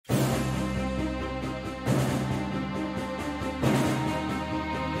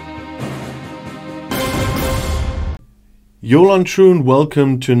Yolan Trun,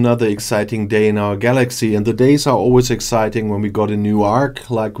 welcome to another exciting day in our galaxy. And the days are always exciting when we got a new arc,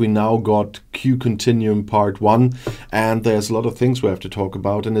 like we now got Q Continuum Part 1. And there's a lot of things we have to talk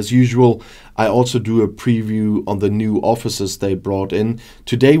about. And as usual, I also do a preview on the new officers they brought in.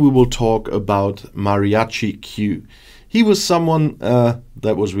 Today we will talk about Mariachi Q. He was someone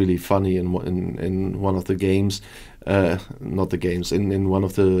that was really funny in one of the games. Not the games, in one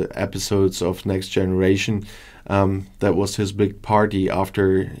of the episodes of Next Generation. That was his big party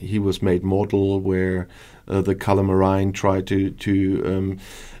after he was made mortal, where the Calamari tried to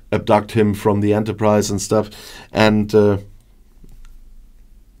abduct him from the Enterprise and stuff. And the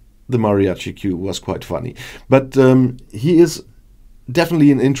Mariachi Q was quite funny. But he is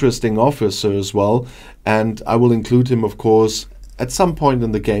definitely an interesting officer as well, and I will include him, of course. At some point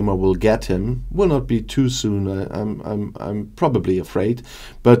in the game I will get him. Will not be too soon, I'm probably afraid.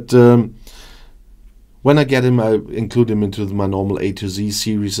 But when I get him, I include him into my normal A to Z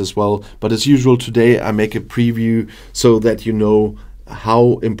series as well. But as usual, today I make a preview so that you know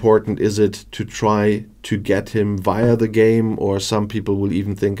how important is it to try to get him via the game, or some people will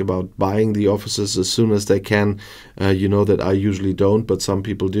even think about buying the officers as soon as they can. You know that I usually don't, but some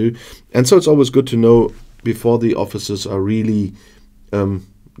people do. And so it's always good to know before the officers are really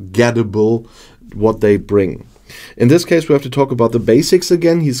gettable what they bring. In this case, we have to talk about the basics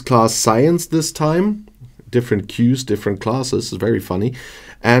again. He's class science this time. Different Qs, different classes. It's very funny.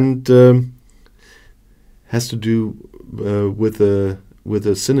 And has to do with a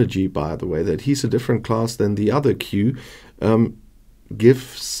synergy, by the way, that he's a different class than the other Q.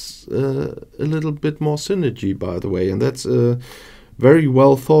 Gives a little bit more synergy, by the way. And that's very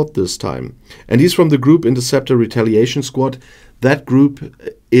well thought this time. And he's from the group Interceptor Retaliation Squad. That group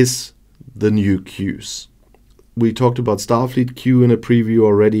is the new Qs. We talked about Starfleet Q in a preview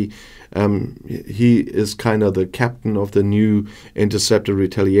already. He is kind of the captain of the new Interceptor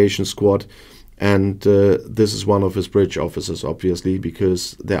Retaliation Squad. And this is one of his bridge officers, obviously,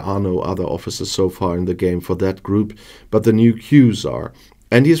 because there are no other officers so far in the game for that group. But the new Qs are.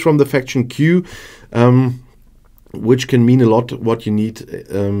 And he's from the faction Q, which can mean a lot what you need,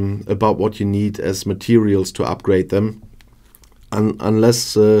 about what you need as materials to upgrade them.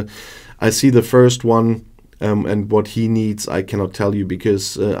 Unless I see the first one and what he needs, I cannot tell you,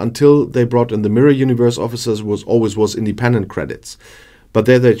 because until they brought in the Mirror Universe officers always was independent credits. But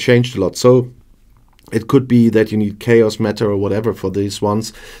there they changed a lot. So it could be that you need chaos matter or whatever for these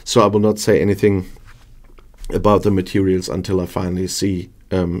ones. So I will not say anything about the materials until I finally see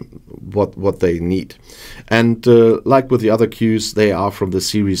what they need. And like with the other Qs, they are from the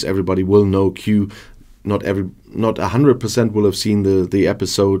series. Everybody will know Q. Not 100% will have seen the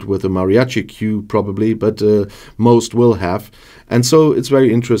episode with the Mariachi Q probably, but most will have. And so it's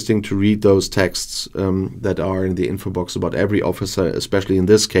very interesting to read those texts that are in the info box about every officer, especially in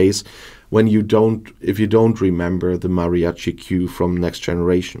this case, if you don't remember the Mariachi Q from Next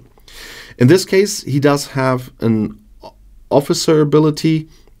Generation. In this case, he does have an officer ability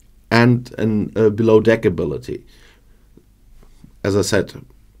and a below deck ability. As I said,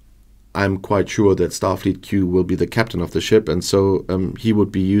 I'm quite sure that Starfleet Q will be the captain of the ship, and so he would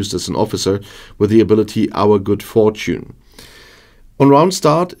be used as an officer with the ability Our Good Fortune. On round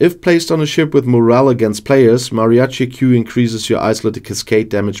start, if placed on a ship with morale against players, Mariachi Q increases your isolated cascade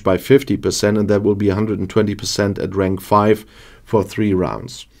damage by 50%, and that will be 120% at rank 5 for 3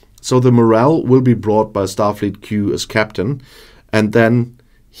 rounds. So the morale will be brought by Starfleet Q as captain, and then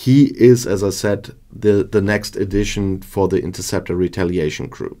he is, as I said, the next addition for the Interceptor Retaliation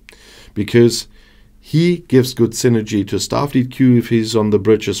crew. Because he gives good synergy to Starfleet Q if he's on the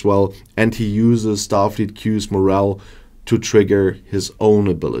bridge as well, and he uses Starfleet Q's morale to trigger his own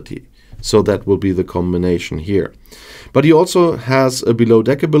ability. So that will be the combination here. But he also has a below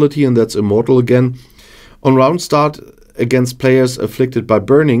deck ability, and that's Immortal again. On round start, against players afflicted by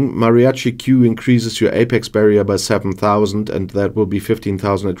burning, Mariachi Q increases your apex barrier by 7,000, and that will be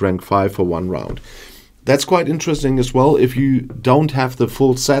 15,000 at rank 5 for 1 round. That's quite interesting as well. If you don't have the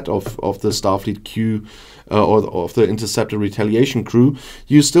full set of the Starfleet Q or of the Interceptor Retaliation crew,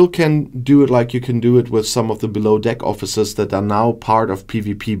 you still can do it like you can do it with some of the below deck officers that are now part of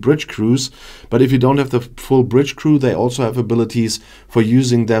PvP bridge crews. But if you don't have the full bridge crew, they also have abilities for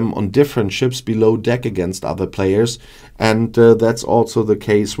using them on different ships below deck against other players. And that's also the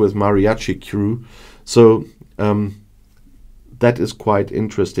case with Mariachi crew. So that is quite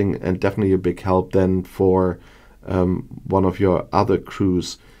interesting and definitely a big help then for one of your other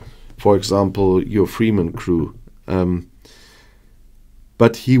crews, for example, your Freeman crew.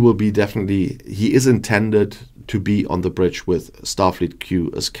 But he will be he is intended to be on the bridge with Starfleet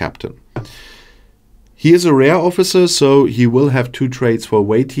Q as captain. He is a rare officer, so he will have 2 traits for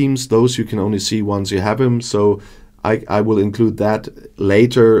away teams. Those you can only see once you have him, so I will include that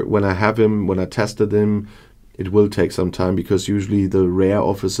later when I have him, when I tested him. It will take some time because usually the rare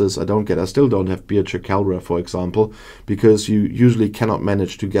officers I still don't have Beatrice Calra, for example, because you usually cannot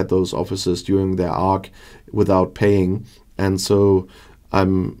manage to get those officers during their arc without paying. And so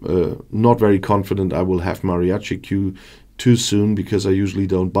I'm not very confident I will have Mariachi Q too soon, because I usually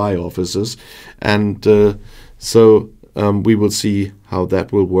don't buy officers. And so we will see how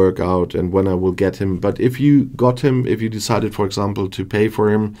that will work out and when I will get him. But if you got him, if you decided, for example, to pay for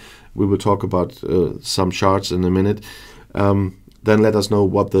him, we will talk about some charts in a minute, then let us know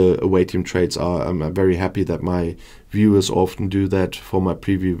what the away team traits are. I'm very happy that my viewers often do that for my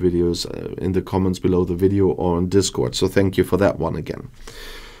preview videos in the comments below the video or on Discord. So thank you for that one again.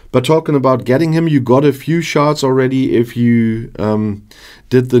 But talking about getting him, you got a few shards already if you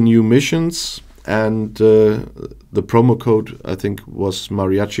did the new missions, and the promo code I think was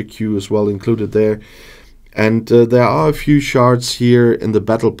Mariachi Q as well included there. And there are a few shards here in the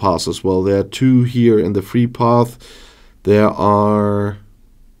battle pass as well. There are 2 here in the free path. There are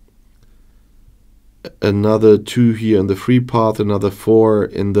another 2 here in the free path, another 4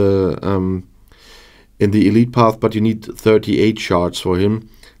 in the elite path, but you need 38 shards for him.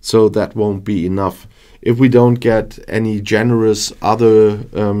 So that won't be enough. If we don't get any generous other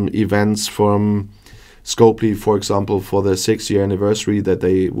events from Scopely, for example, for the 6-year anniversary, that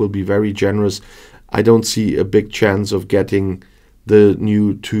they will be very generous, I don't see a big chance of getting the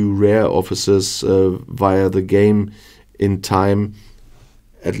new 2 rare officers via the game in time,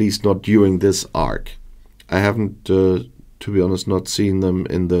 at least not during this arc. I haven't, to be honest, not seen them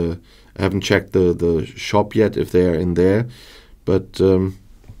in the... I haven't checked the shop yet if they are in there, but...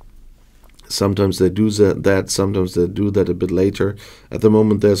 sometimes they do that, sometimes they do that a bit later. At the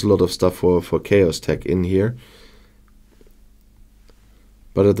moment there's a lot of stuff for Chaos Tech in here.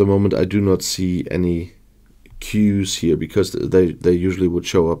 But at the moment I do not see any Qs here, because they usually would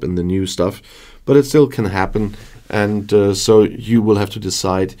show up in the new stuff. But it still can happen, and so you will have to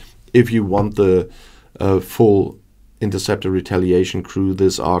decide if you want the full Interceptor Retaliation crew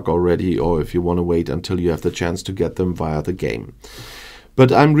this arc already, or if you want to wait until you have the chance to get them via the game.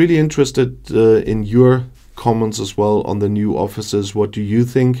 But I'm really interested in your comments as well on the new officers. What do you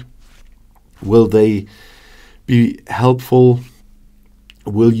think? Will they be helpful?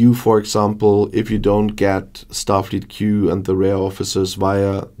 Will you, for example, if you don't get Starfleet Q and the rare officers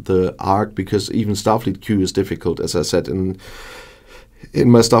via the arc, because even Starfleet Q is difficult, as I said in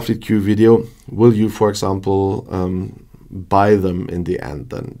my Starfleet Q video, will you, for example, buy them in the end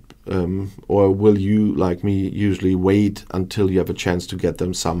then? Or will you, like me, usually wait until you have a chance to get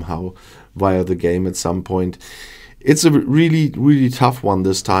them somehow via the game at some point? It's a really, really tough one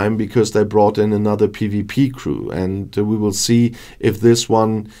this time, because they brought in another PvP crew, and we will see if this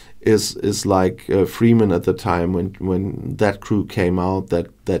one is like Freeman at the time when that crew came out,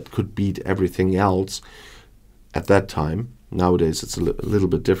 that could beat everything else at that time. Nowadays it's a little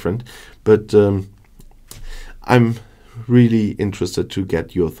bit different, but I'm really interested to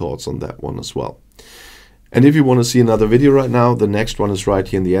get your thoughts on that one as well. And if you want to see another video right now, the next one is right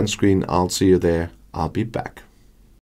here in the end screen. I'll see you there. I'll be back.